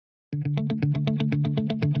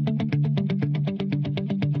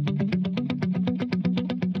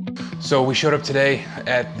So we showed up today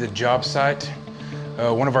at the job site.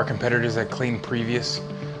 One of our competitors that cleaned previous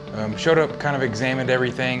showed up, kind of examined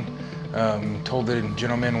everything, told the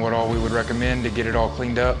gentleman what all we would recommend to get it all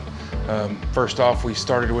cleaned up. First off, we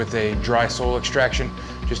started with a dry soil extraction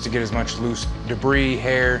just to get as much loose debris,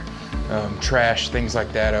 hair, trash, things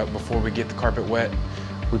like that up before we get the carpet wet.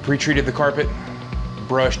 We pre-treated the carpet,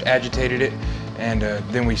 brushed, agitated it, and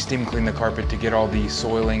then we steam cleaned the carpet to get all the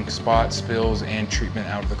soiling, spots, spills, and treatment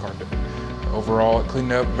out of the carpet. Overall, it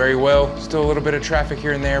cleaned up very well. Still a little bit of traffic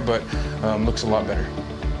here and there, but looks a lot better.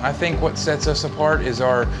 I think what sets us apart is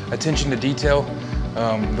our attention to detail,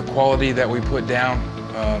 the quality that we put down,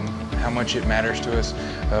 how much it matters to us.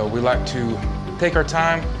 We like to take our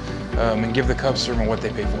time and give the customer what they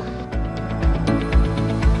pay for.